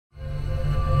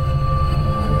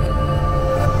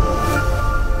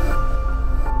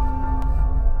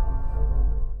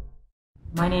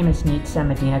name is Nitza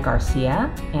Medina-Garcia,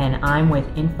 and I'm with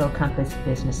InfoCompass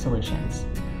Business Solutions.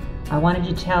 I wanted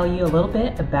to tell you a little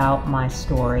bit about my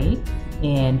story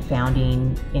in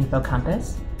founding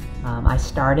InfoCompass. I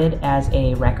started as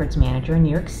a records manager in New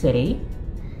York City,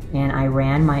 and I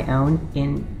ran my own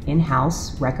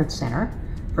in-house records center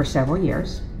for several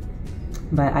years.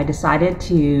 But I decided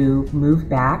to move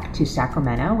back to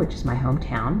Sacramento, which is my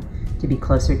hometown, to be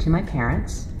closer to my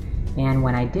parents. And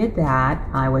when I did that,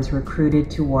 I was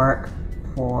recruited to work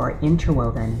for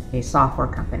Interwoven, a software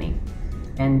company.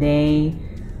 And they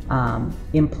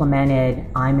implemented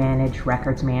iManage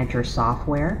records manager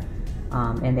software,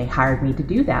 and they hired me to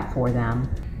do that for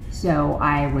them. So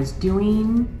I was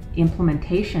doing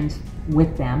implementations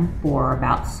with them for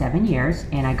about 7 years,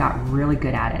 and I got really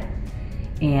good at it.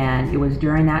 And it was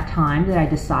during that time that I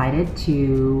decided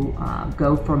to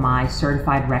go for my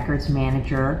Certified Records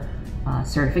Manager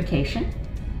certification.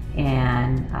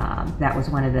 And that was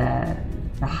one of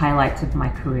the highlights of my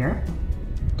career.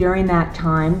 During that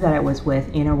time that I was with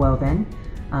Interwoven,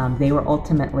 they were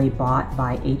ultimately bought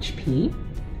by HP.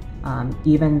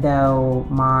 Even though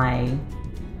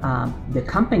the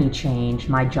company changed,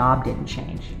 my job didn't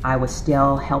change. I was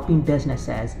still helping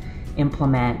businesses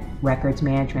implement records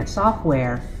management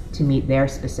software to meet their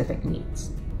specific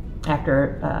needs.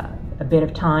 After a bit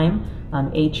of time,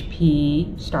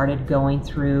 HP started going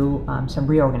through some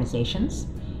reorganizations,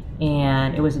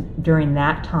 and it was during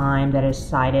that time that I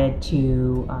decided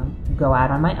to go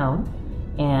out on my own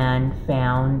and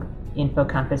found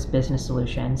InfoCompass Business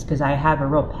Solutions, because I have a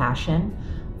real passion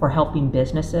for helping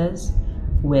businesses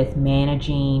with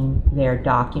managing their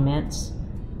documents,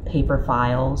 paper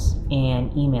files,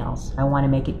 and emails. I want to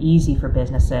make it easy for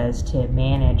businesses to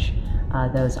manage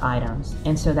those items.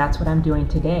 And so that's what I'm doing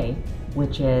today,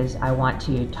 which is I want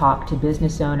to talk to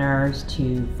business owners,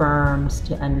 to firms,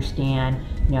 to understand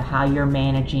how you're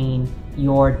managing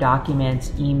your documents,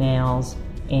 emails,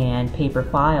 and paper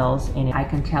files. And I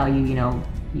can tell you,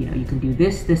 you can do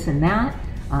this, this, and that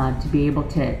to be able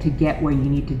to get where you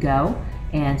need to go.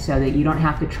 And so that you don't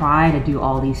have to try to do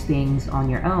all these things on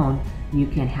your own. You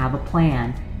can have a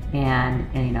plan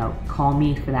and call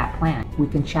me for that plan. We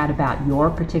can chat about your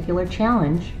particular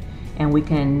challenge, and we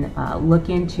can look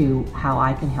into how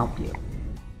I can help you.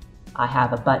 I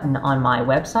have a button on my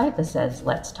website that says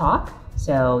Let's Talk,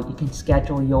 so you can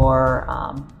schedule your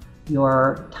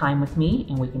time with me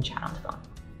and we can chat on the phone.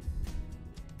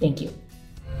 Thank you.